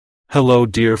Hello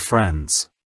dear friends.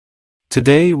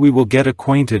 Today we will get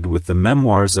acquainted with the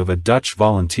memoirs of a Dutch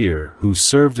volunteer who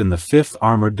served in the 5th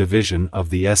Armored Division of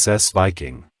the SS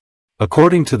Viking.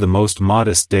 According to the most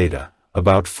modest data,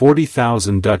 about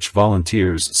 40,000 Dutch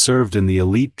volunteers served in the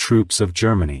elite troops of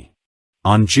Germany.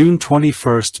 On June 21,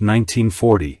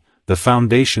 1940, the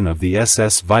foundation of the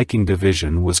SS Viking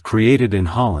Division was created in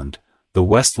Holland, the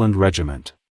Westland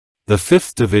Regiment. The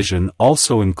 5th Division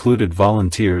also included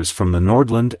volunteers from the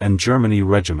Nordland and Germany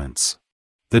regiments.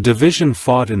 The division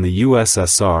fought in the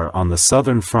USSR on the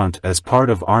Southern Front as part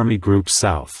of Army Group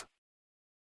South.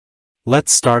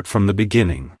 Let's start from the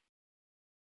beginning.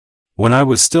 When I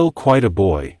was still quite a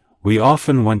boy, we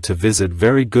often went to visit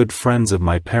very good friends of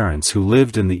my parents who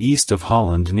lived in the east of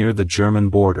Holland near the German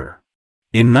border.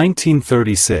 In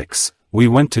 1936, we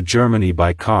went to Germany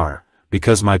by car,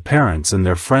 because my parents and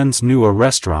their friends knew a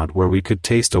restaurant where we could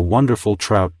taste a wonderful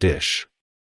trout dish.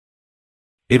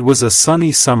 It was a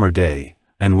sunny summer day,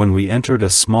 and when we entered a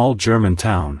small German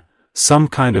town, some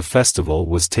kind of festival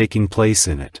was taking place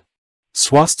in it.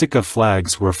 Swastika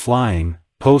flags were flying,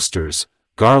 posters,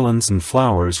 garlands and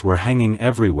flowers were hanging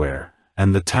everywhere,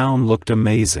 and the town looked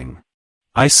amazing.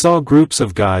 I saw groups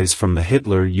of guys from the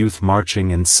Hitler Youth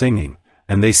marching and singing,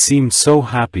 and they seemed so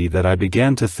happy that I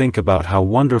began to think about how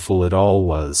wonderful it all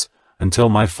was, until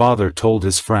my father told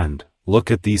his friend, "Look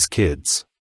at these kids.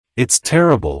 It's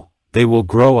terrible, they will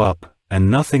grow up, and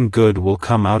nothing good will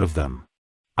come out of them."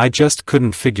 I just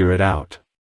couldn't figure it out.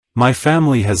 My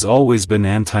family has always been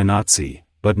anti-Nazi,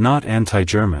 but not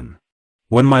anti-German.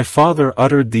 When my father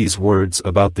uttered these words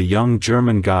about the young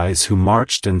German guys who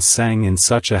marched and sang in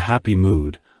such a happy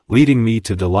mood, leading me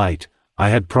to delight, I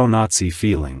had pro-Nazi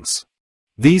feelings.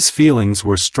 These feelings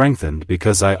were strengthened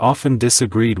because I often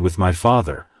disagreed with my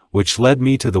father, which led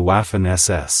me to the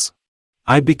Waffen-SS.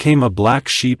 I became a black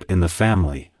sheep in the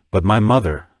family, but my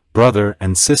mother, brother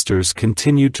and sisters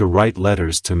continued to write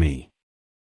letters to me.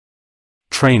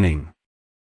 Training.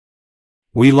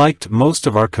 We liked most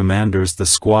of our commanders, the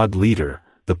squad leader,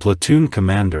 the platoon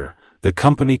commander, the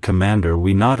company commander.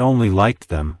 We not only liked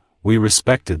them, we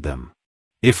respected them.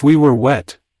 If we were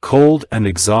wet, cold and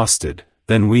exhausted,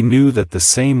 then we knew that the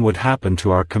same would happen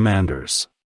to our commanders.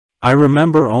 I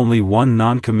remember only one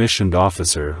non-commissioned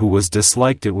officer who was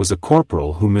disliked. It was a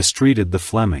corporal who mistreated the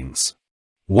Flemings.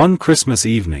 One Christmas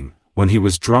evening, when he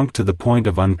was drunk to the point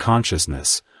of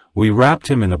unconsciousness, we wrapped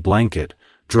him in a blanket,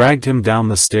 dragged him down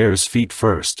the stairs feet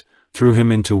first, threw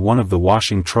him into one of the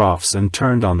washing troughs and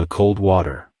turned on the cold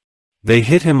water. They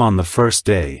hit him on the first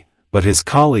day, but his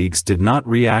colleagues did not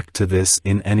react to this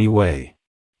in any way.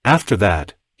 After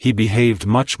that, he behaved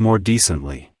much more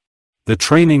decently. The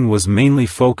training was mainly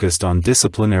focused on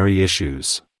disciplinary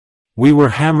issues. We were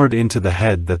hammered into the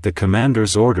head that the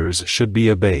commander's orders should be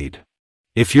obeyed.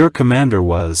 If your commander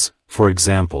was, for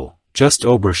example, just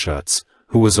Oberschutz,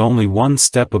 who was only one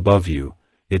step above you,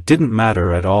 it didn't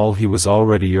matter at all, he was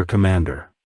already your commander.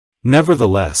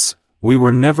 Nevertheless, we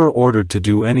were never ordered to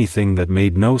do anything that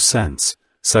made no sense,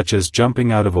 such as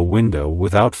jumping out of a window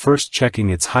without first checking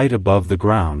its height above the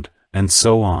ground, and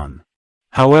so on.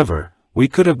 However, we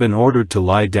could have been ordered to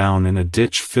lie down in a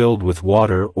ditch filled with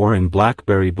water or in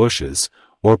blackberry bushes,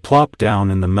 or plop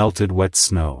down in the melted wet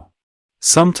snow.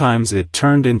 Sometimes it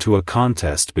turned into a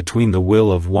contest between the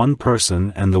will of one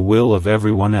person and the will of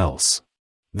everyone else.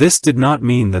 This did not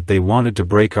mean that they wanted to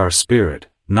break our spirit,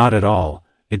 not at all,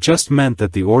 it just meant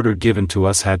that the order given to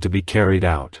us had to be carried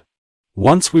out.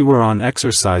 Once we were on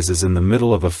exercises in the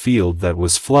middle of a field that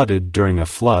was flooded during a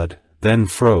flood, then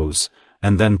froze,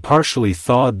 and then partially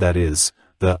thawed, that is,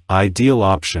 the ideal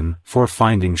option for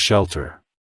finding shelter.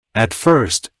 At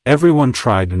first, everyone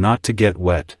tried not to get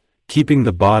wet, keeping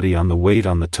the body on the weight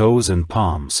on the toes and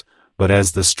palms, but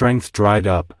as the strength dried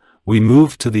up, we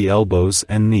moved to the elbows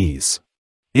and knees.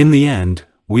 In the end,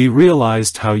 we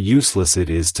realized how useless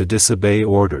it is to disobey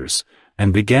orders,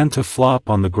 and began to flop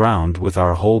on the ground with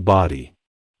our whole body.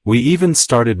 We even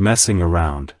started messing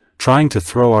around, trying to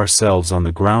throw ourselves on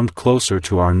the ground closer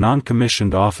to our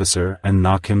non-commissioned officer and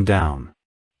knock him down.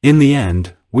 In the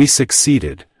end, we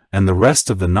succeeded, and the rest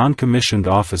of the non-commissioned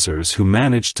officers who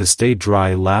managed to stay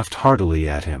dry laughed heartily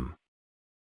at him.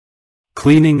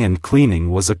 Cleaning and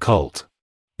cleaning was a cult.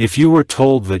 If you were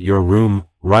told that your room,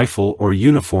 rifle or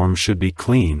uniform should be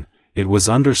clean, it was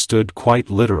understood quite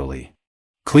literally.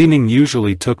 Cleaning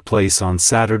usually took place on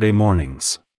Saturday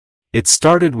mornings. It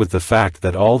started with the fact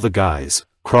that all the guys,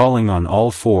 crawling on all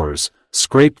fours,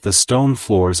 scraped the stone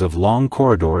floors of long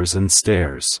corridors and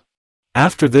stairs.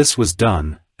 After this was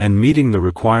done, and meeting the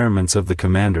requirements of the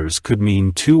commanders could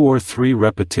mean 2 or 3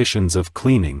 repetitions of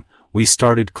cleaning, we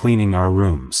started cleaning our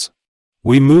rooms.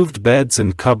 We moved beds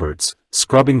and cupboards,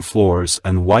 scrubbing floors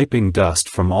and wiping dust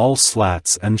from all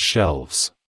slats and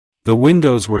shelves. The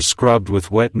windows were scrubbed with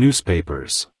wet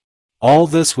newspapers. All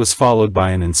this was followed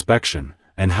by an inspection,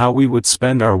 and how we would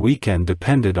spend our weekend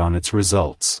depended on its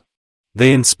results.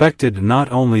 They inspected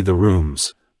not only the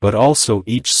rooms, but also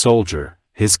each soldier,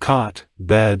 his cot,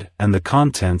 bed, and the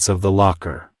contents of the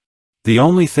locker. The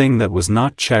only thing that was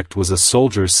not checked was a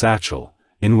soldier's satchel,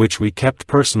 in which we kept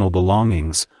personal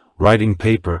belongings, writing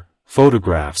paper,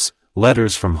 photographs,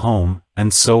 letters from home,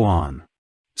 and so on.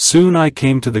 Soon I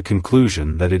came to the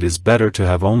conclusion that it is better to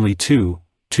have only two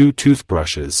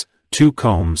toothbrushes, 2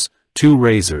 combs, 2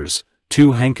 razors,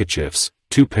 2 handkerchiefs,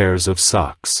 2 pairs of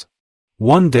socks.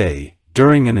 One day,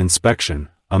 during an inspection,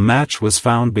 a match was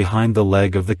found behind the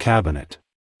leg of the cabinet.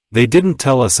 They didn't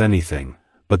tell us anything,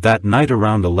 but that night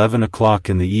around 11 o'clock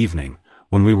in the evening,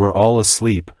 when we were all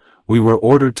asleep, we were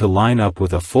ordered to line up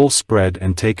with a full spread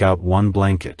and take out 1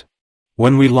 blanket.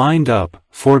 When we lined up,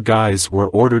 4 guys were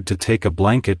ordered to take a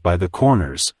blanket by the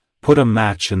corners, put a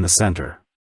match in the center.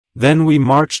 Then we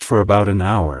marched for about an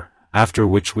hour, after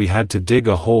which we had to dig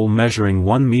a hole measuring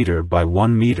 1 meter by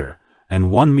 1 meter,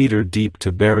 and 1 meter deep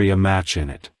to bury a match in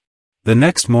it. The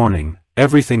next morning,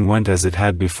 everything went as it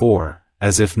had before,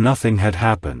 as if nothing had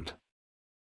happened.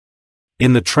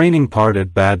 In the training part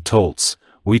at Bad Tolz,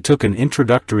 we took an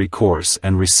introductory course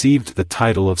and received the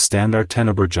title of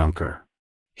Standaardtenneberjunker.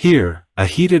 Here, a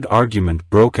heated argument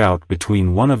broke out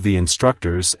between one of the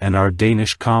instructors and our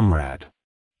Danish comrade.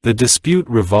 The dispute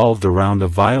revolved around a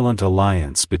violent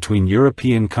alliance between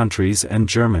European countries and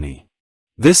Germany.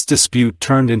 This dispute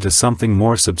turned into something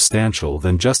more substantial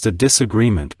than just a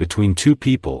disagreement between 2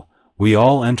 people. We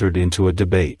all entered into a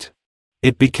debate.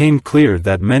 It became clear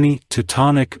that many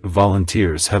Teutonic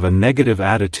volunteers have a negative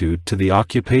attitude to the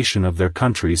occupation of their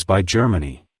countries by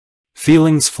Germany.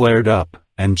 Feelings flared up,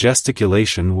 and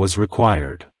gesticulation was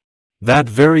required. That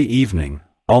very evening,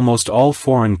 almost all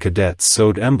foreign cadets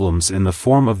sewed emblems in the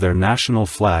form of their national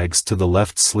flags to the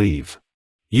left sleeve.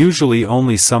 Usually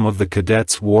only some of the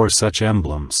cadets wore such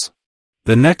emblems.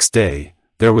 The next day,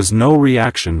 there was no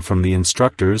reaction from the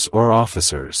instructors or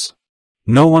officers.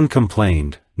 No one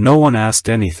complained, no one asked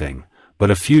anything, but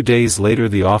a few days later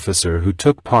the officer who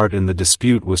took part in the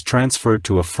dispute was transferred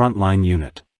to a frontline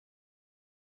unit.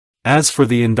 As for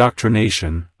the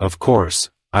indoctrination, of course,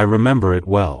 I remember it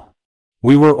well.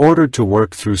 We were ordered to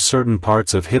work through certain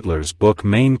parts of Hitler's book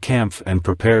Mein Kampf and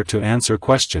prepare to answer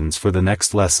questions for the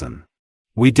next lesson.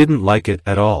 We didn't like it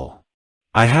at all.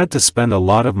 I had to spend a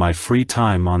lot of my free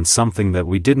time on something that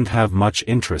we didn't have much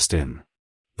interest in.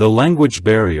 The language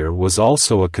barrier was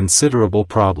also a considerable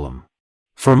problem.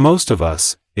 For most of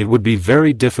us, it would be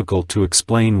very difficult to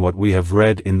explain what we have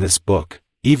read in this book,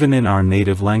 even in our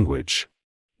native language.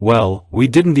 Well, we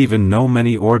didn't even know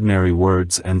many ordinary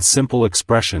words and simple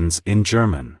expressions in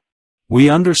German. We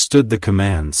understood the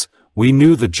commands, we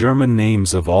knew the German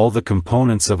names of all the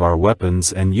components of our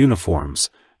weapons and uniforms,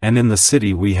 and in the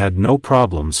city we had no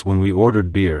problems when we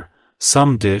ordered beer,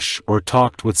 some dish or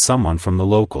talked with someone from the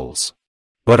locals.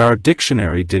 But our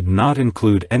dictionary did not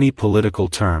include any political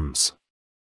terms.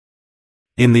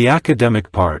 In the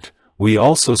academic part, we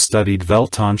also studied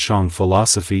Weltanschauung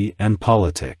philosophy and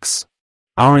politics.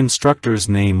 Our instructor's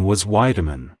name was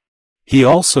Wiedemann. He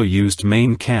also used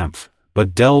Mein Kampf,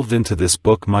 but delved into this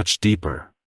book much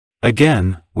deeper.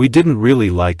 Again, we didn't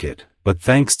really like it, but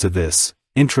thanks to this,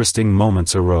 interesting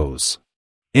moments arose.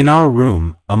 In our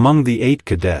room, among the 8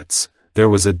 cadets, there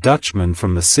was a Dutchman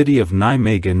from the city of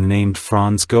Nijmegen named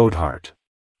Franz Godehart.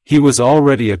 He was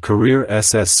already a career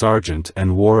SS sergeant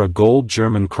and wore a gold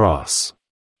German cross.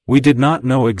 We did not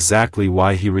know exactly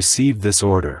why he received this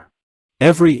order.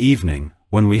 Every evening,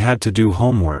 when we had to do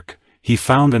homework, he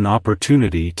found an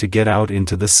opportunity to get out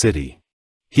into the city.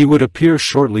 He would appear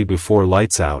shortly before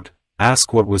lights out,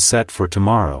 ask what was set for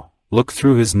tomorrow, look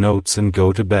through his notes and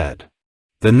go to bed.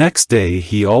 The next day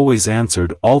he always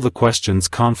answered all the questions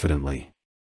confidently.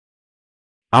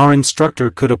 Our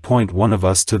instructor could appoint one of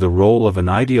us to the role of an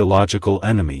ideological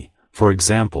enemy, for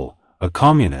example, a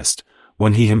communist,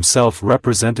 when he himself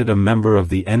represented a member of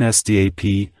the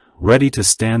NSDAP, ready to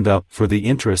stand up for the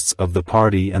interests of the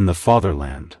party and the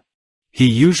fatherland. He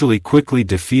usually quickly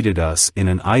defeated us in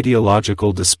an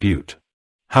ideological dispute.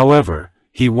 However,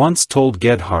 he once told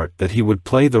Godehart that he would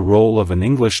play the role of an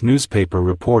English newspaper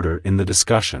reporter in the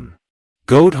discussion.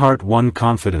 Godehart won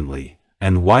confidently,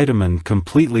 and Wiedemann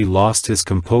completely lost his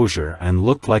composure and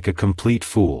looked like a complete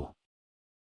fool.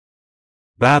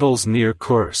 Battles near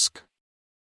Kursk.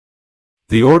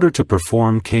 The order to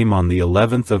perform came on the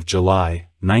 11th of July,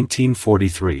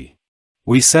 1943.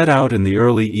 We set out in the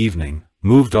early evening,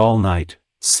 moved all night,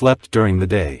 slept during the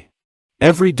day.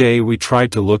 Every day we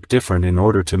tried to look different in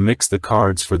order to mix the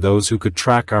cards for those who could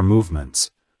track our movements.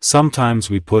 Sometimes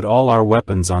we put all our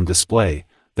weapons on display,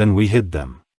 then we hid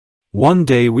them. One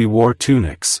day we wore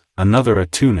tunics, another a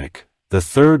tunic, the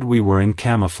third we were in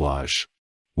camouflage.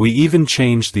 We even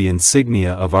changed the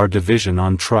insignia of our division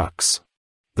on trucks.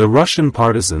 The Russian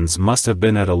partisans must have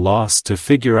been at a loss to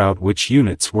figure out which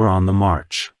units were on the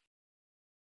march.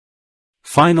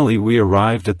 Finally we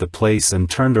arrived at the place and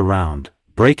turned around,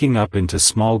 breaking up into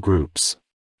small groups.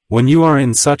 When you are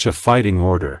in such a fighting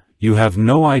order, you have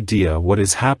no idea what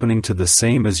is happening to the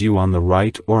same as you on the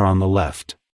right or on the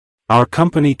left. Our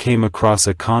company came across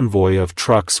a convoy of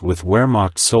trucks with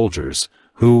Wehrmacht soldiers,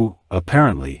 who,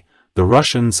 apparently, the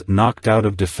Russians knocked out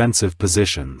of defensive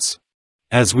positions.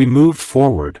 As we moved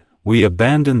forward, we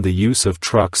abandoned the use of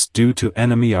trucks due to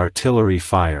enemy artillery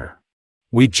fire.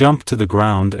 We jumped to the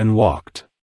ground and walked.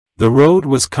 The road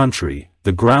was country,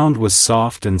 the ground was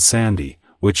soft and sandy,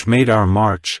 which made our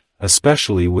march,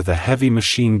 especially with a heavy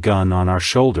machine gun on our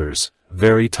shoulders,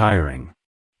 very tiring.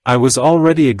 I was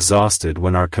already exhausted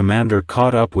when our commander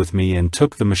caught up with me and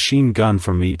took the machine gun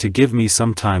from me to give me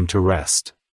some time to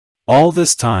rest. All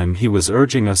this time he was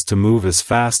urging us to move as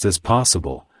fast as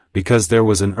possible, because there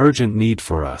was an urgent need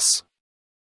for us.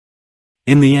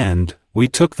 In the end, we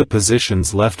took the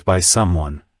positions left by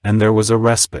someone, and there was a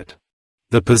respite.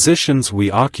 The positions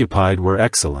we occupied were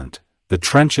excellent, the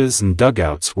trenches and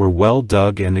dugouts were well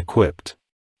dug and equipped.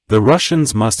 The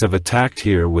Russians must have attacked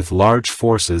here with large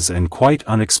forces and quite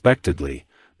unexpectedly,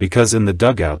 because in the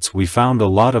dugouts we found a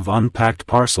lot of unpacked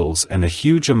parcels and a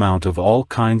huge amount of all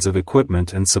kinds of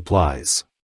equipment and supplies.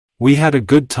 We had a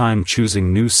good time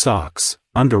choosing new socks,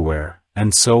 underwear,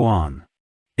 and so on.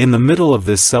 In the middle of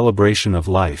this celebration of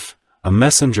life, a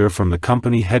messenger from the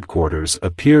company headquarters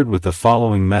appeared with the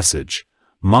following message: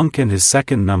 Monk and his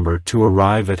second number to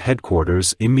arrive at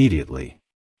headquarters immediately.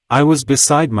 I was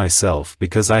beside myself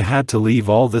because I had to leave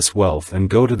all this wealth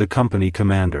and go to the company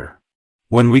commander.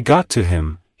 When we got to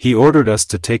him, he ordered us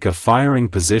to take a firing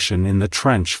position in the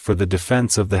trench for the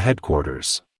defense of the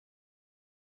headquarters.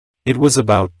 It was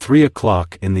about 3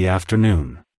 o'clock in the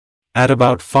afternoon. At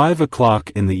about 5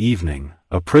 o'clock in the evening,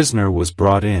 a prisoner was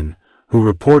brought in, who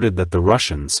reported that the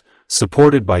Russians,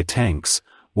 supported by tanks,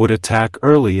 would attack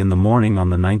early in the morning on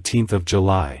the 19th of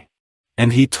July.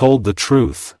 And he told the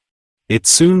truth. It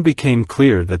soon became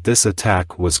clear that this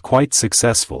attack was quite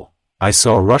successful. I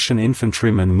saw Russian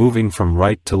infantrymen moving from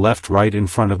right to left right in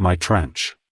front of my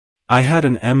trench. I had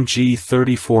an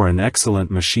MG-34, an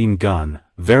excellent machine gun,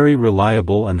 very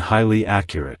reliable and highly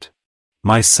accurate.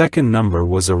 My second number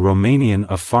was a Romanian,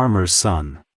 a farmer's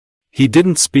son. He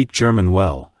didn't speak German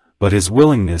well, but his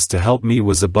willingness to help me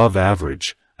was above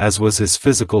average, as was his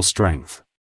physical strength.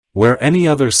 Where any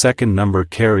other second number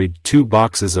carried 2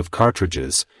 boxes of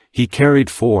cartridges, he carried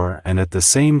 4 and at the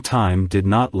same time did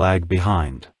not lag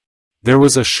behind. There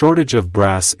was a shortage of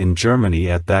brass in Germany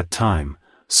at that time,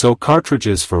 so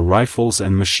cartridges for rifles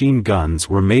and machine guns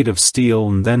were made of steel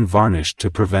and then varnished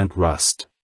to prevent rust.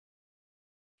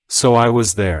 So I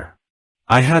was there.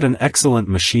 I had an excellent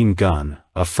machine gun,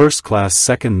 a first-class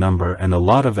second number and a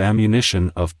lot of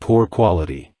ammunition of poor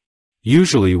quality.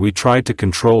 Usually we tried to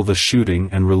control the shooting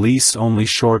and release only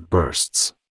short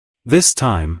bursts. This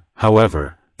time,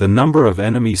 however, the number of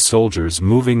enemy soldiers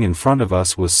moving in front of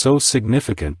us was so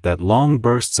significant that long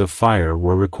bursts of fire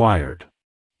were required.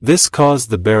 This caused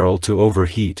the barrel to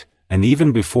overheat, and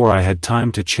even before I had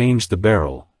time to change the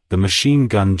barrel, the machine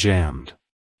gun jammed.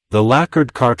 The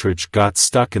lacquered cartridge got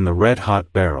stuck in the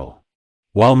red-hot barrel.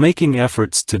 While making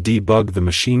efforts to debug the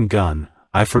machine gun,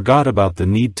 I forgot about the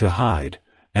need to hide,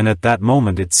 and at that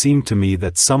moment it seemed to me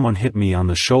that someone hit me on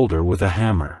the shoulder with a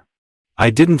hammer. I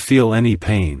didn't feel any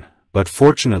pain, but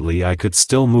fortunately I could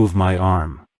still move my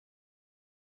arm.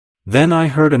 Then I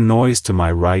heard a noise to my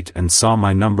right and saw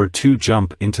my number 2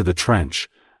 jump into the trench,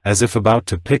 as if about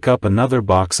to pick up another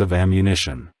box of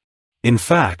ammunition. In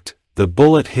fact, the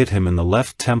bullet hit him in the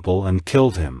left temple and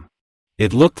killed him.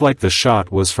 It looked like the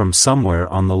shot was from somewhere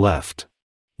on the left.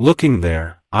 Looking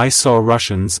there, I saw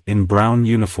Russians in brown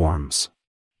uniforms.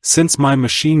 Since my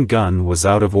machine gun was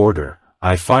out of order,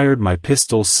 I fired my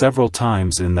pistol several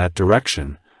times in that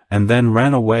direction, and then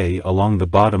ran away along the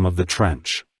bottom of the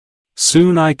trench.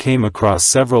 Soon I came across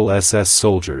several SS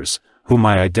soldiers, whom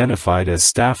I identified as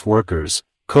staff workers,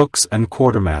 cooks and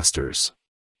quartermasters.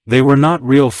 They were not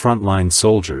real frontline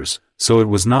soldiers, so it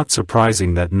was not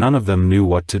surprising that none of them knew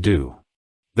what to do.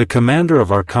 The commander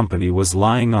of our company was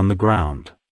lying on the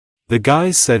ground. The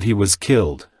guys said he was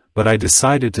killed, but I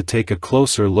decided to take a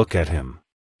closer look at him.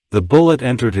 The bullet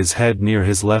entered his head near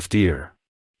his left ear.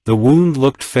 The wound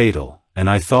looked fatal, and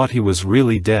I thought he was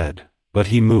really dead, but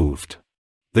he moved.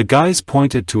 The guys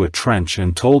pointed to a trench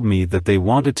and told me that they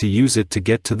wanted to use it to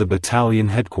get to the battalion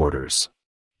headquarters.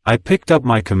 I picked up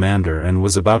my commander and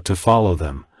was about to follow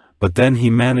them, but then he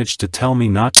managed to tell me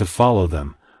not to follow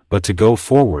them, but to go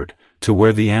forward, to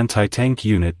where the anti-tank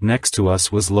unit next to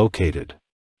us was located.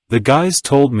 The guys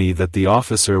told me that the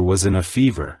officer was in a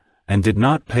fever, and did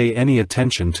not pay any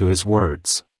attention to his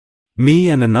words. Me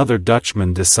and another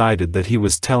Dutchman decided that he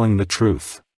was telling the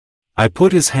truth. I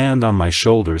put his hand on my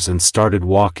shoulders and started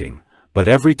walking, but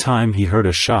every time he heard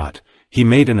a shot, he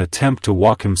made an attempt to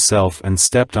walk himself and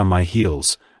stepped on my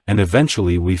heels, and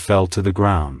eventually we fell to the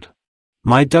ground.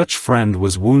 My Dutch friend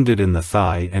was wounded in the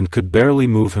thigh and could barely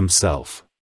move himself.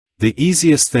 The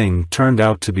easiest thing turned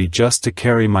out to be just to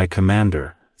carry my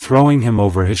commander, throwing him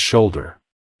over his shoulder.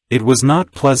 It was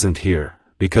not pleasant here,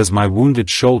 because my wounded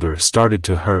shoulder started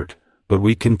to hurt, but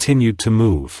we continued to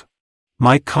move.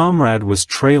 My comrade was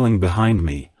trailing behind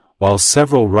me, while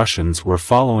several Russians were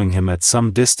following him at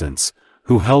some distance,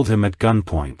 who held him at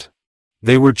gunpoint.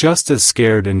 They were just as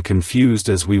scared and confused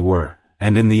as we were,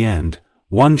 and in the end,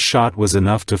 one shot was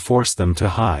enough to force them to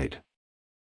hide.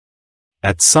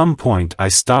 At some point I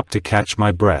stopped to catch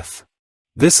my breath.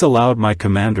 This allowed my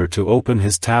commander to open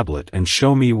his tablet and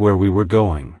show me where we were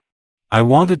going. I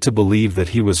wanted to believe that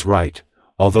he was right,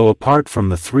 although apart from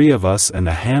the three of us and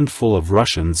a handful of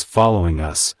Russians following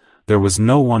us, there was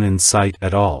no one in sight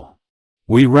at all.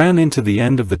 We ran into the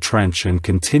end of the trench and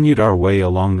continued our way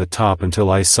along the top until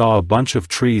I saw a bunch of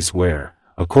trees where,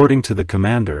 according to the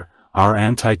commander, our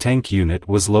anti-tank unit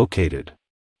was located.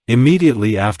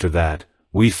 Immediately after that,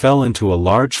 we fell into a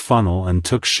large funnel and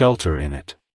took shelter in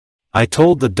it. I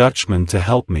told the Dutchman to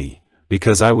help me,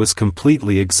 because I was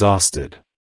completely exhausted.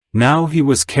 Now he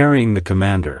was carrying the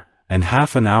commander, and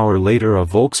half an hour later a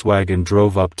Volkswagen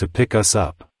drove up to pick us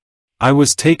up. I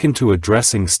was taken to a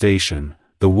dressing station,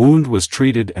 the wound was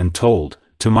treated and told,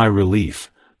 to my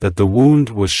relief, that the wound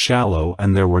was shallow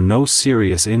and there were no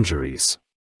serious injuries.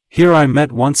 Here I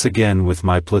met once again with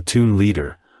my platoon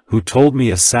leader, who told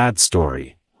me a sad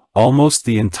story. Almost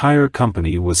the entire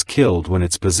company was killed when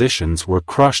its positions were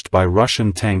crushed by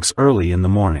Russian tanks early in the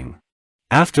morning.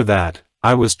 After that,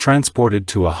 I was transported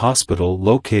to a hospital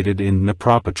located in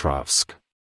Dnipropetrovsk.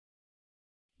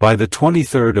 By the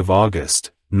 23rd of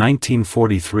August,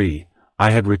 1943,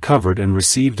 I had recovered and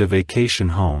received a vacation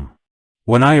home.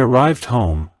 When I arrived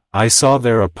home, I saw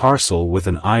there a parcel with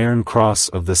an Iron Cross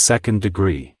of the 2nd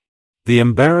degree. The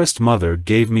embarrassed mother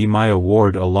gave me my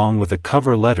award along with a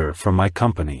cover letter from my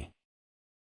company.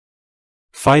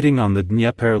 Fighting on the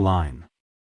Dnieper line.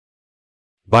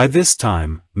 By this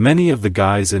time, many of the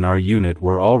guys in our unit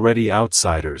were already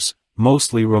outsiders,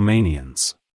 mostly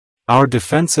Romanians. Our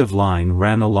defensive line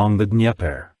ran along the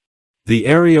Dnieper. The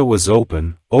area was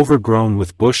open, overgrown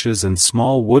with bushes and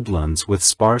small woodlands with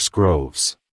sparse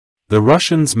groves. The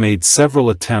Russians made several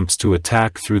attempts to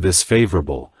attack through this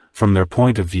favorable, from their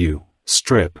point of view,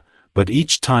 strip, but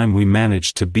each time we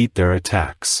managed to beat their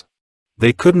attacks.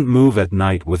 They couldn't move at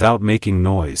night without making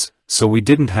noise, so we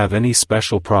didn't have any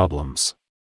special problems.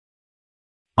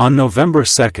 On November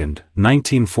 2,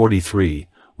 1943,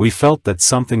 we felt that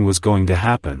something was going to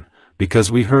happen,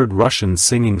 because we heard Russians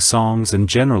singing songs and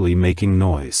generally making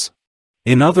noise.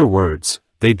 In other words,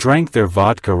 they drank their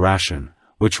vodka ration,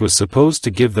 which was supposed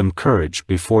to give them courage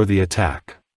before the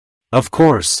attack. Of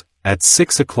course, at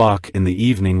 6 o'clock in the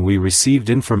evening we received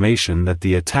information that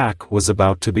the attack was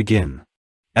about to begin.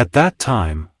 At that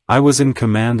time, I was in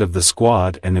command of the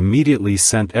squad and immediately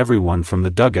sent everyone from the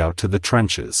dugout to the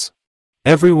trenches.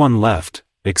 Everyone left,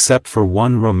 except for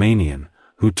one Romanian,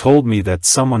 who told me that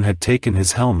someone had taken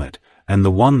his helmet, and the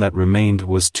one that remained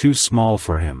was too small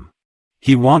for him.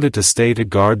 He wanted to stay to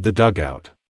guard the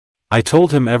dugout. I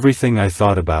told him everything I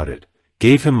thought about it,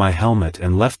 gave him my helmet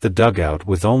and left the dugout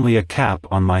with only a cap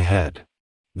on my head.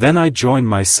 Then I joined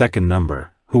my second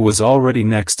number, who was already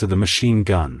next to the machine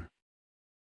gun.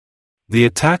 The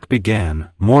attack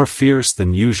began, more fierce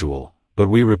than usual, but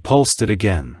we repulsed it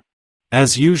again.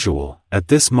 As usual, at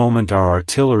this moment our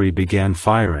artillery began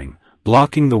firing,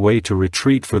 blocking the way to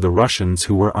retreat for the Russians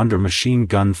who were under machine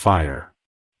gun fire.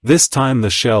 This time the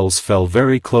shells fell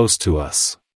very close to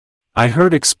us. I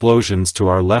heard explosions to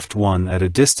our left, one at a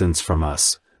distance from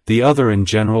us, the other in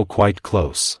general quite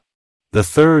close. The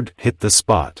third hit the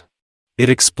spot. It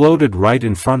exploded right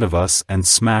in front of us and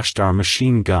smashed our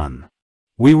machine gun.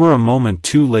 We were a moment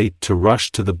too late to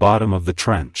rush to the bottom of the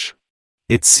trench.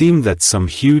 It seemed that some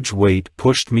huge weight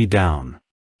pushed me down.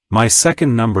 My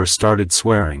second number started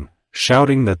swearing,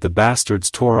 shouting that the bastards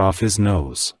tore off his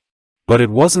nose. But it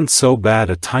wasn't so bad.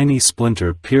 A tiny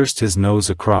splinter pierced his nose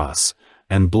across,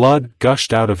 and blood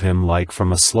gushed out of him like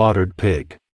from a slaughtered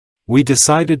pig. We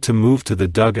decided to move to the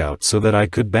dugout so that I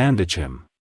could bandage him.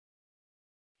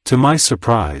 To my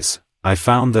surprise, I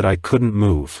found that I couldn't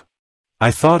move.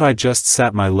 I thought I just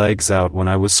sat my legs out when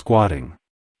I was squatting.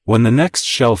 When the next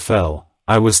shell fell,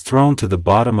 I was thrown to the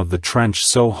bottom of the trench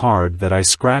so hard that I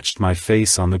scratched my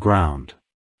face on the ground.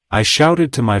 I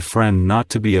shouted to my friend not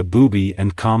to be a booby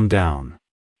and calm down.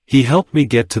 He helped me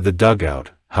get to the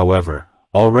dugout. However,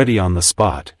 already on the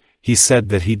spot, he said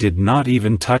that he did not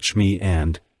even touch me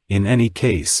and, in any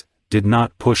case, did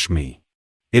not push me.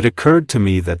 It occurred to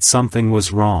me that something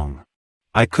was wrong.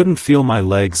 I couldn't feel my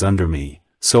legs under me,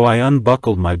 so I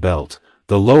unbuckled my belt,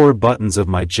 the lower buttons of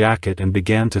my jacket, and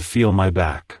began to feel my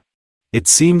back. It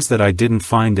seems that I didn't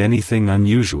find anything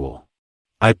unusual.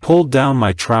 I pulled down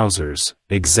my trousers,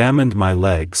 examined my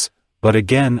legs, but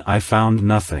again I found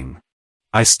nothing.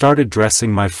 I started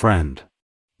dressing my friend.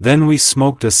 Then we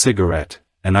smoked a cigarette,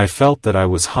 and I felt that I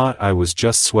was hot. I was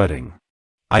just sweating.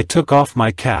 I took off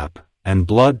my cap, and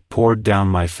blood poured down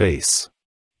my face.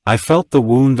 I felt the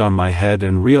wound on my head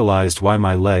and realized why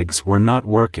my legs were not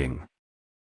working.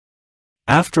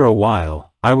 After a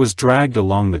while, I was dragged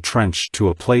along the trench to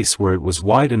a place where it was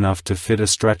wide enough to fit a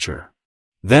stretcher.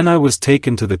 Then I was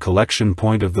taken to the collection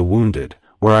point of the wounded,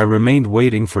 where I remained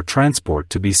waiting for transport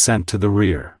to be sent to the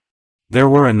rear. There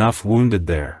were enough wounded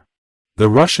there. The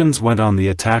Russians went on the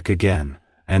attack again,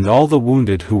 and all the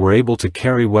wounded who were able to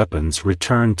carry weapons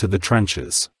returned to the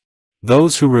trenches.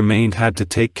 Those who remained had to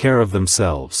take care of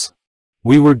themselves.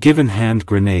 We were given hand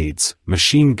grenades,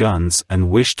 machine guns,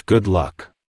 and wished good luck.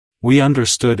 We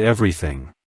understood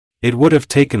everything. It would have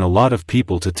taken a lot of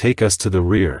people to take us to the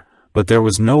rear, but there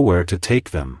was nowhere to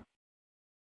take them.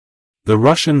 The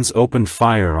Russians opened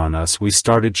fire on us. We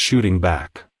started shooting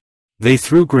back. They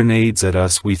threw grenades at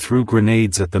us. We threw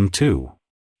grenades at them too.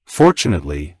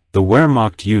 Fortunately, the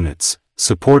Wehrmacht units,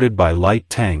 supported by light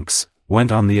tanks,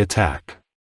 went on the attack.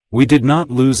 We did not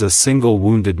lose a single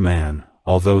wounded man,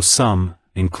 although some,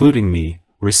 including me,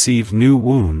 received new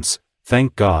wounds,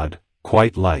 thank God,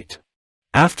 quite light.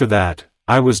 After that,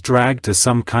 I was dragged to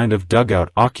some kind of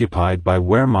dugout occupied by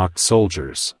Wehrmacht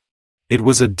soldiers. It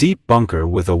was a deep bunker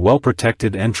with a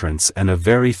well-protected entrance and a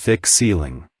very thick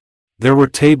ceiling. There were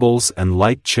tables and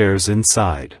light chairs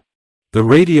inside. The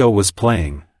radio was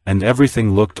playing, and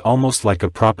everything looked almost like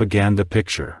a propaganda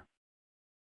picture.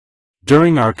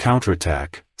 During our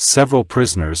counterattack, several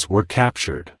prisoners were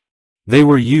captured. They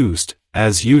were used,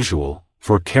 as usual,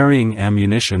 for carrying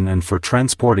ammunition and for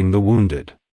transporting the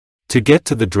wounded. To get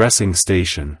to the dressing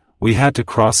station, we had to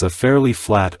cross a fairly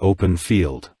flat open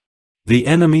field. The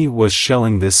enemy was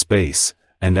shelling this space,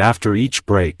 and after each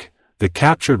break, the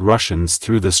captured Russians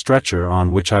threw the stretcher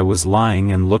on which I was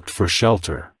lying and looked for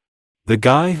shelter. The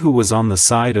guy who was on the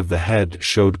side of the head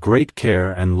showed great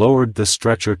care and lowered the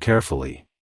stretcher carefully.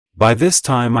 By this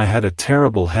time I had a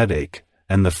terrible headache,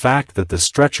 and the fact that the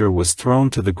stretcher was thrown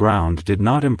to the ground did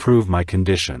not improve my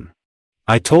condition.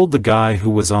 I told the guy who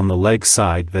was on the leg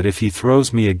side that if he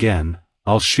throws me again,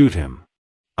 I'll shoot him.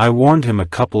 I warned him a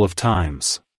couple of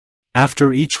times.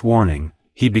 After each warning,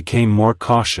 he became more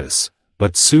cautious,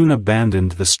 but soon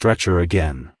abandoned the stretcher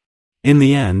again. In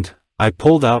the end, I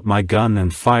pulled out my gun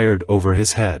and fired over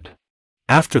his head.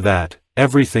 After that,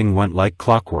 everything went like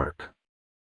clockwork.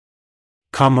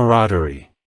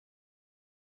 Camaraderie.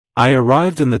 I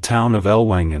arrived in the town of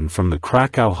Ellwangen from the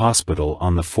Krakow hospital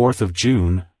on the 4th of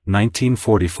June,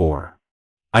 1944.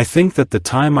 I think that the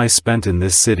time I spent in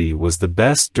this city was the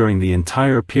best during the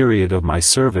entire period of my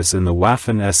service in the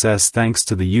Waffen-SS thanks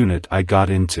to the unit I got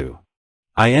into.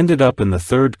 I ended up in the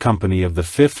 3rd Company of the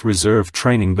 5th Reserve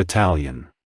Training Battalion.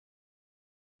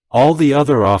 All the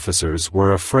other officers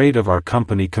were afraid of our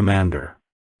company commander.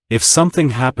 If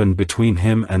something happened between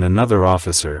him and another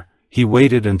officer, he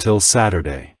waited until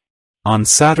Saturday. On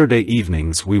Saturday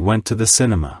evenings we went to the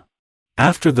cinema.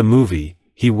 After the movie,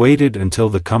 he waited until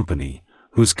the company,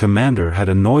 whose commander had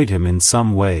annoyed him in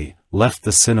some way, left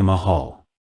the cinema hall.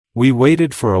 We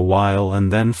waited for a while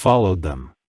and then followed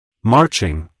them.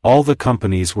 Marching, all the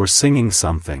companies were singing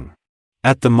something.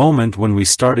 At the moment when we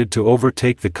started to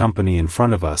overtake the company in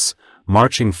front of us,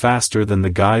 marching faster than the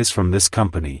guys from this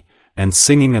company, and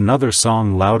singing another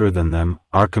song louder than them,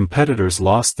 our competitors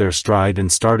lost their stride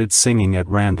and started singing at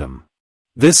random.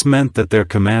 This meant that their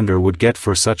commander would get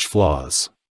for such flaws.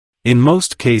 In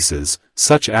most cases,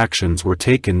 such actions were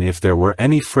taken if there were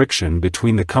any friction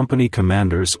between the company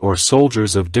commanders or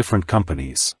soldiers of different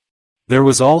companies. There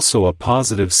was also a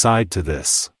positive side to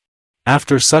this.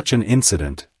 After such an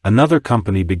incident, another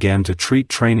company began to treat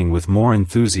training with more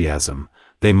enthusiasm.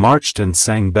 They marched and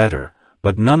sang better,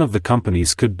 but none of the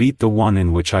companies could beat the one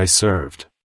in which I served.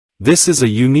 This is a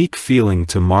unique feeling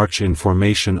to march in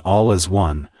formation all as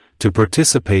one, to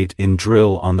participate in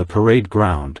drill on the parade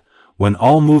ground, when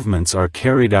all movements are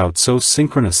carried out so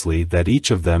synchronously that each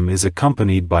of them is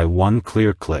accompanied by one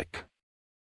clear click.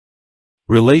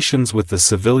 Relations with the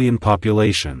civilian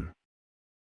population.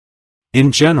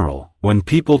 In general, when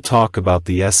people talk about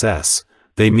the SS,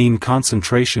 they mean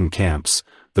concentration camps,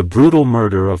 the brutal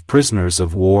murder of prisoners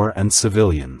of war and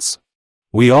civilians.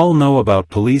 We all know about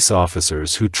police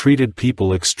officers who treated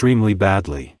people extremely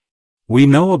badly. We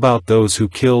know about those who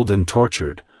killed and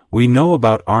tortured, we know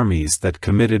about armies that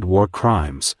committed war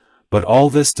crimes, but all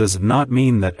this does not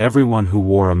mean that everyone who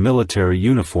wore a military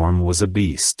uniform was a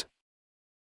beast.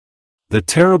 The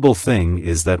terrible thing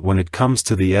is that when it comes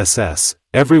to the SS,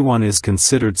 everyone is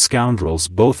considered scoundrels,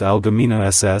 both Allgemeine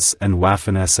SS and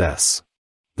Waffen SS.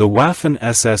 The Waffen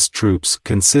SS troops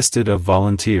consisted of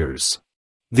volunteers.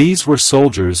 These were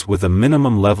soldiers with a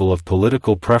minimum level of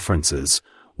political preferences,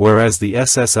 whereas the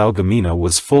SS Allgemeine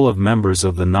was full of members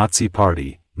of the Nazi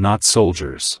Party, not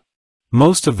soldiers.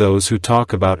 Most of those who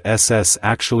talk about SS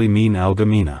actually mean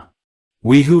Allgemeine.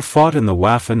 We who fought in the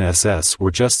Waffen SS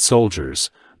were just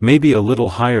soldiers, maybe a little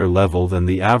higher level than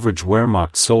the average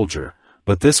Wehrmacht soldier,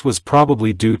 but this was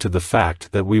probably due to the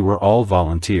fact that we were all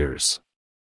volunteers.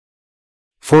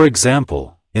 For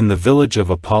example, in the village of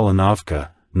Apollinovka,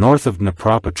 north of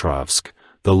Dnipropetrovsk,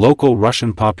 the local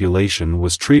Russian population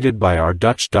was treated by our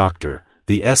Dutch doctor,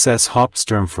 the SS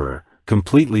Hauptsturmführer,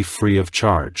 completely free of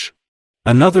charge.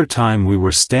 Another time we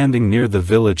were standing near the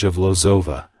village of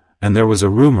Lozova, and there was a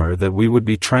rumor that we would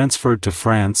be transferred to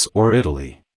France or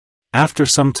Italy. After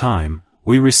some time,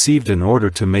 we received an order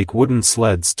to make wooden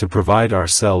sleds to provide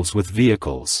ourselves with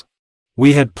vehicles.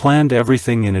 We had planned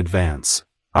everything in advance.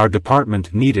 Our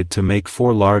department needed to make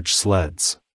 4 large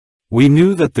sleds. We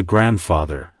knew that the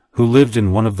grandfather, who lived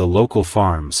in one of the local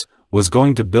farms, was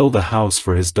going to build a house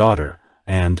for his daughter,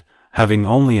 and, having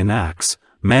only an axe,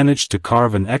 managed to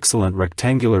carve an excellent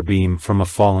rectangular beam from a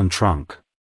fallen trunk.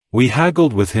 We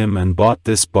haggled with him and bought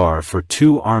this bar for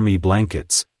 2 army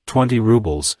blankets, 20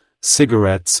 rubles,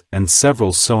 cigarettes and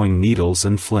several sewing needles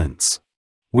and flints.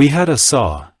 We had a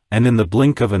saw, and in the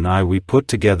blink of an eye we put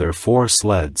together 4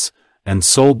 sleds, and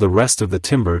sold the rest of the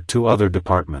timber to other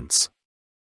departments.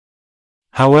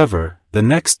 However, the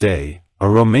next day, a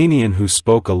Romanian who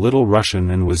spoke a little Russian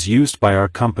and was used by our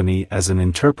company as an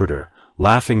interpreter,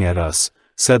 laughing at us,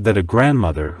 said that a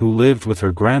grandmother who lived with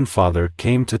her grandfather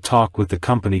came to talk with the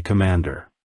company commander.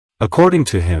 According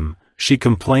to him, she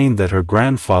complained that her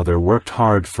grandfather worked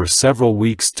hard for several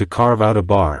weeks to carve out a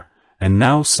bar, and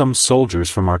now some soldiers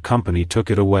from our company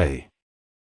took it away.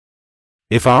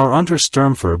 If our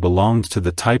Untersturmführer belonged to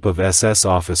the type of SS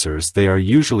officers they are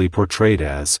usually portrayed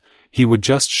as, he would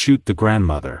just shoot the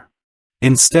grandmother.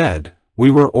 Instead, we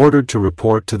were ordered to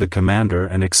report to the commander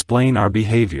and explain our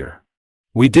behavior.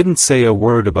 We didn't say a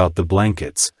word about the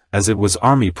blankets, as it was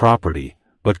army property,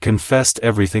 but confessed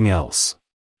everything else.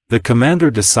 The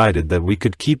commander decided that we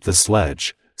could keep the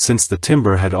sledge, since the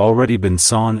timber had already been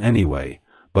sawn anyway,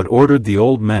 but ordered the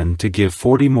old men to give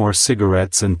 40 more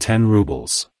cigarettes and 10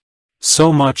 rubles.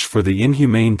 So much for the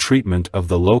inhumane treatment of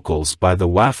the locals by the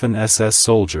Waffen SS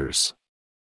soldiers.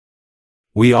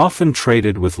 We often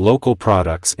traded with local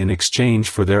products in exchange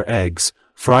for their eggs,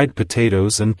 fried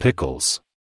potatoes and pickles.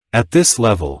 At this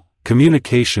level,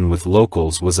 communication with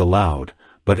locals was allowed,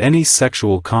 but any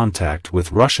sexual contact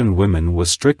with Russian women was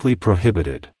strictly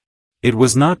prohibited. It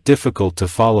was not difficult to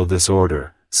follow this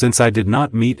order, since I did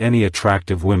not meet any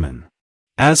attractive women.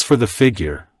 As for the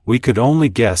figure, we could only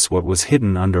guess what was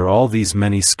hidden under all these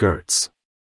many skirts.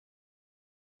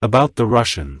 About the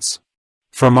Russians.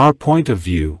 From our point of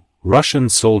view, Russian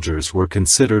soldiers were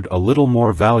considered a little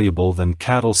more valuable than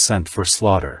cattle sent for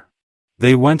slaughter.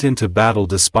 They went into battle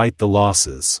despite the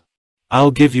losses.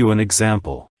 I'll give you an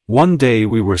example. One day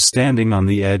we were standing on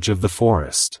the edge of the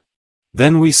forest.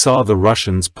 Then we saw the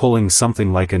Russians pulling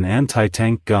something like an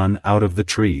anti-tank gun out of the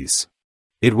trees.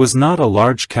 It was not a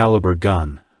large caliber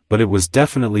gun, but it was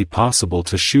definitely possible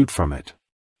to shoot from it.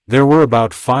 There were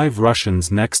about 5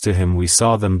 Russians next to him. We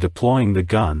saw them deploying the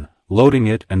gun, loading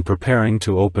it and preparing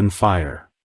to open fire.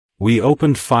 We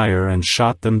opened fire and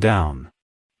shot them down.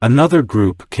 Another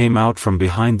group came out from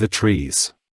behind the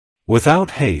trees.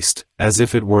 Without haste, as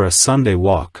if it were a Sunday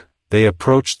walk, they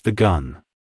approached the gun.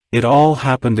 It all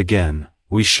happened again,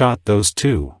 we shot those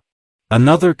 2.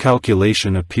 Another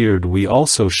calculation appeared. We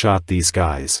also shot these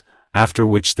guys, after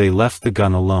which they left the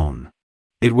gun alone.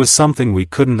 It was something we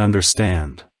couldn't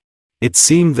understand. It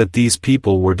seemed that these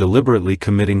people were deliberately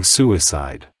committing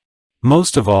suicide.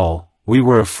 Most of all, we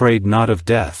were afraid not of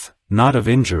death, not of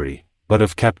injury, but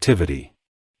of captivity.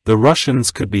 The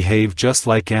Russians could behave just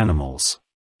like animals.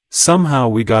 Somehow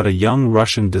we got a young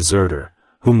Russian deserter,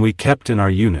 whom we kept in our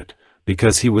unit,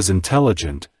 because he was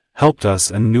intelligent, helped us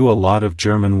and knew a lot of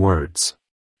German words.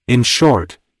 In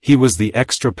short, he was the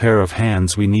extra pair of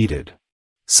hands we needed.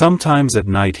 Sometimes at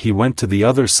night he went to the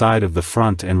other side of the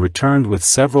front and returned with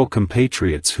several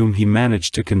compatriots whom he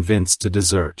managed to convince to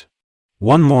desert.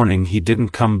 One morning he didn't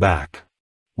come back.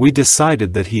 We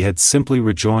decided that he had simply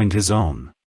rejoined his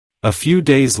own. A few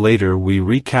days later we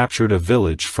recaptured a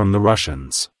village from the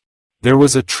Russians. There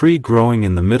was a tree growing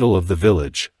in the middle of the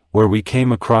village, where we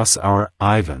came across our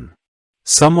Ivan.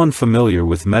 Someone familiar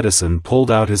with medicine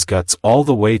pulled out his guts all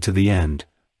the way to the end,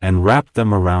 and wrapped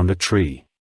them around a tree.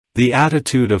 The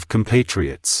attitude of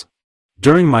compatriots.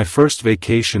 During my first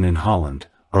vacation in Holland,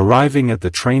 arriving at the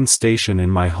train station in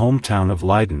my hometown of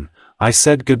Leiden, I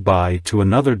said goodbye to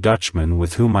another Dutchman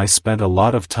with whom I spent a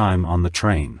lot of time on the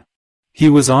train. He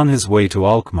was on his way to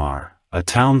Alkmaar, a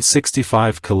town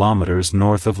 65 kilometers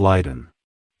north of Leiden.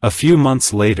 A few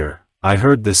months later, I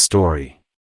heard this story.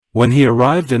 When he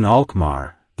arrived in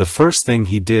Alkmaar, the first thing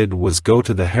he did was go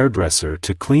to the hairdresser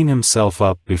to clean himself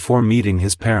up before meeting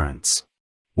his parents.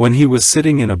 When he was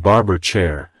sitting in a barber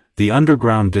chair, the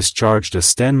underground discharged a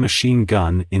Sten machine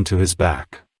gun into his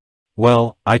back.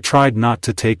 Well, I tried not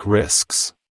to take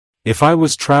risks. If I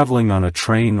was traveling on a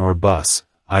train or bus,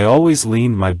 I always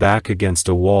leaned my back against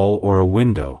a wall or a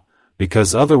window,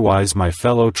 because otherwise my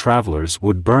fellow travelers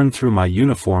would burn through my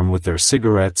uniform with their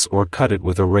cigarettes or cut it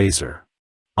with a razor.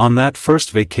 On that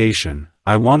first vacation,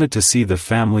 I wanted to see the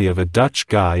family of a Dutch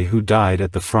guy who died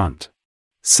at the front.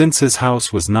 Since his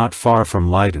house was not far from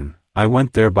Leiden, I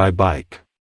went there by bike.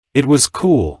 It was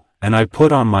cool, and I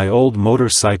put on my old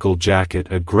motorcycle jacket,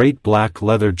 a great black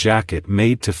leather jacket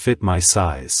made to fit my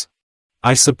size.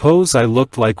 I suppose I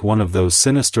looked like one of those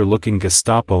sinister-looking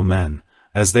Gestapo men,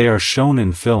 as they are shown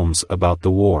in films about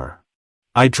the war.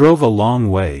 I drove a long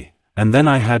way, and then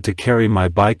I had to carry my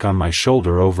bike on my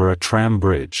shoulder over a tram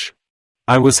bridge.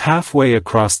 I was halfway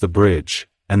across the bridge,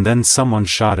 and then someone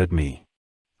shot at me.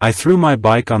 I threw my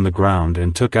bike on the ground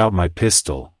and took out my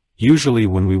pistol. Usually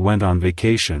when we went on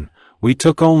vacation, we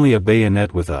took only a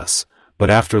bayonet with us, but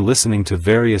after listening to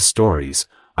various stories,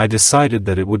 I decided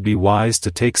that it would be wise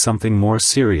to take something more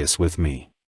serious with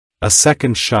me. A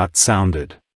second shot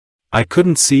sounded. I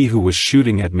couldn't see who was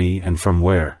shooting at me and from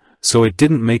where, so it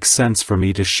didn't make sense for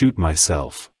me to shoot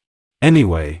myself.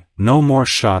 Anyway, no more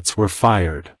shots were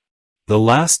fired. The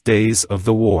last days of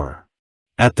the war.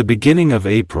 At the beginning of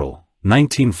April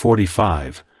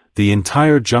 1945, the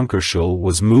entire Junkerschule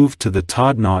was moved to the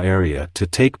Todtnau area to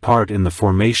take part in the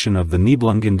formation of the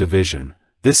Nibelungen Division.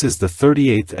 This is the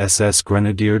 38th SS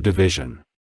Grenadier Division.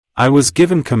 I was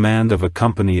given command of a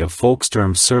company of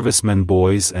Volkssturm servicemen,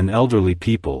 boys and elderly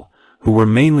people, who were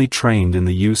mainly trained in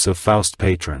the use of Faust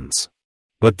patrons.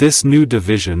 But this new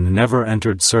division never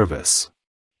entered service.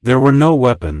 There were no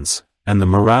weapons, and the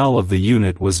morale of the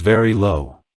unit was very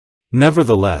low.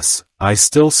 Nevertheless, I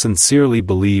still sincerely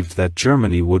believed that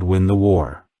Germany would win the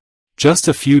war. Just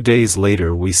a few days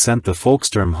later we sent the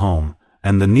Volkssturm home,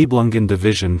 and the Nibelungen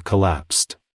Division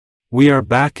collapsed. We are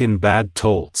back in Bad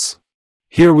Tolz.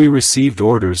 Here we received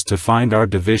orders to find our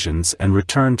divisions and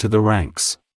return to the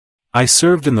ranks. I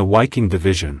served in the Wiking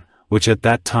Division, which at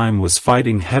that time was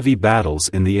fighting heavy battles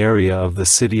in the area of the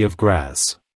city of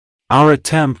Graz. Our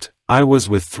attempt, I was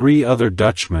with 3 other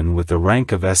Dutchmen with the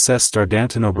rank of SS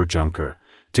Stadtantenoberjunker,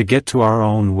 to get to our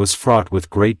own was fraught with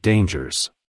great dangers.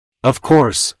 Of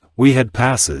course, we had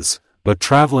passes, but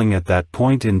traveling at that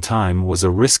point in time was a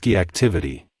risky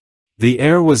activity. The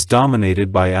air was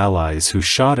dominated by Allies who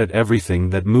shot at everything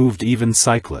that moved, even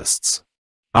cyclists.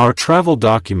 Our travel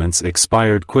documents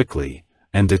expired quickly,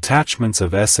 and detachments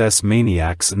of SS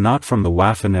maniacs not from the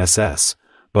Waffen-SS,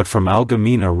 but from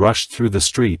Allgemeine rushed through the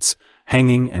streets,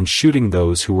 hanging and shooting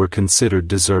those who were considered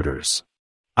deserters.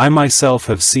 I myself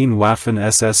have seen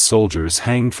Waffen-SS soldiers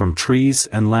hanged from trees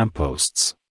and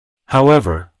lampposts.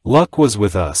 However, luck was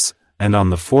with us, and on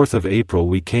the 4th of April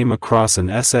we came across an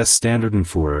SS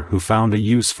Standartenführer who found a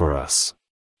use for us.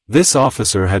 This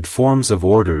officer had forms of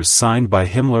orders signed by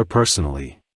Himmler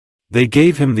personally. They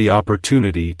gave him the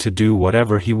opportunity to do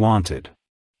whatever he wanted.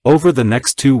 Over the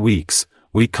next 2 weeks,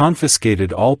 we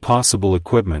confiscated all possible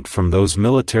equipment from those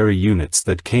military units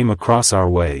that came across our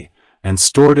way, and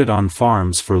stored it on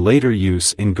farms for later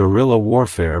use in guerrilla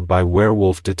warfare by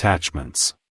werewolf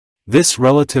detachments. This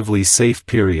relatively safe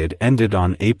period ended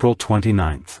on April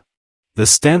 29. The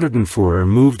Standartenführer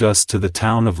moved us to the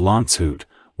town of Landshut,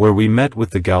 where we met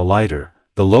with the Gauleiter,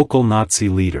 the local Nazi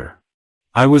leader.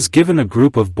 I was given a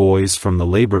group of boys from the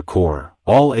Labor Corps,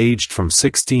 all aged from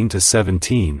 16 to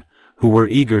 17, who were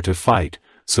eager to fight,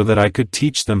 so that I could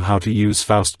teach them how to use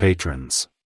Faust patrons.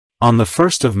 On the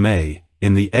 1st of May,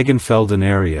 in the Eggenfelden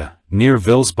area, near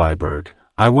Vilsbiburg,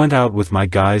 I went out with my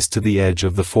guys to the edge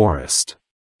of the forest.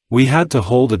 We had to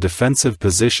hold a defensive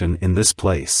position in this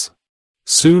place.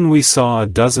 Soon we saw a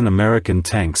dozen American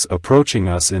tanks approaching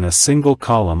us in a single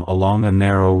column along a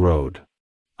narrow road.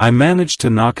 I managed to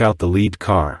knock out the lead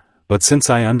car, but since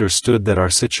I understood that our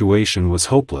situation was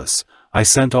hopeless, I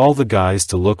sent all the guys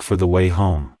to look for the way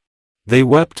home. They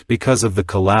wept because of the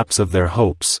collapse of their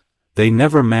hopes. They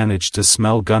never managed to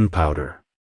smell gunpowder.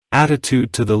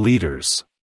 Attitude to the leaders.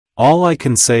 All I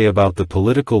can say about the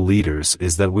political leaders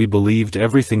is that we believed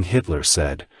everything Hitler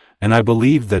said, and I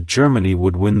believed that Germany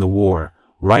would win the war,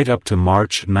 right up to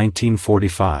March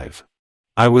 1945.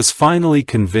 I was finally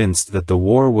convinced that the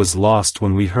war was lost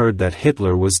when we heard that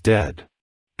Hitler was dead.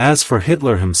 As for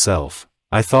Hitler himself,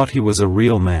 I thought he was a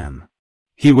real man.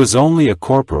 He was only a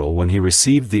corporal when he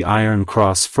received the Iron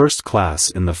Cross First Class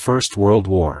in the First World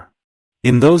War.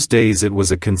 In those days it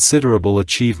was a considerable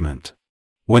achievement.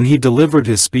 When he delivered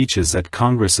his speeches at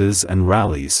congresses and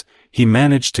rallies, he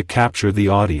managed to capture the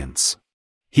audience.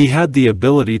 He had the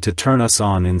ability to turn us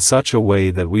on in such a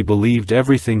way that we believed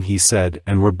everything he said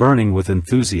and were burning with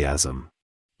enthusiasm.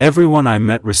 Everyone I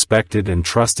met respected and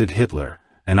trusted Hitler,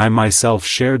 and I myself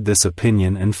shared this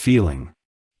opinion and feeling.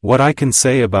 What I can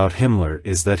say about Himmler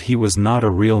is that he was not a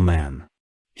real man.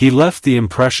 He left the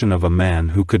impression of a man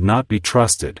who could not be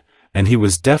trusted, and he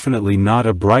was definitely not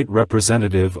a bright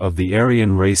representative of the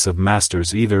Aryan race of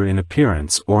masters either in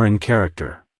appearance or in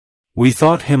character. We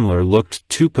thought Himmler looked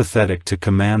too pathetic to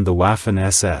command the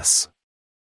Waffen-SS.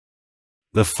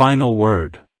 The final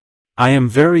word. I am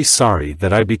very sorry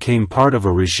that I became part of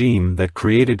a regime that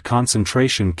created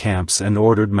concentration camps and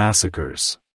ordered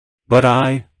massacres. But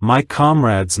I, my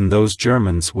comrades and those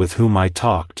Germans with whom I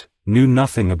talked, knew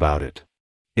nothing about it.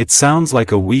 It sounds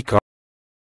like a weak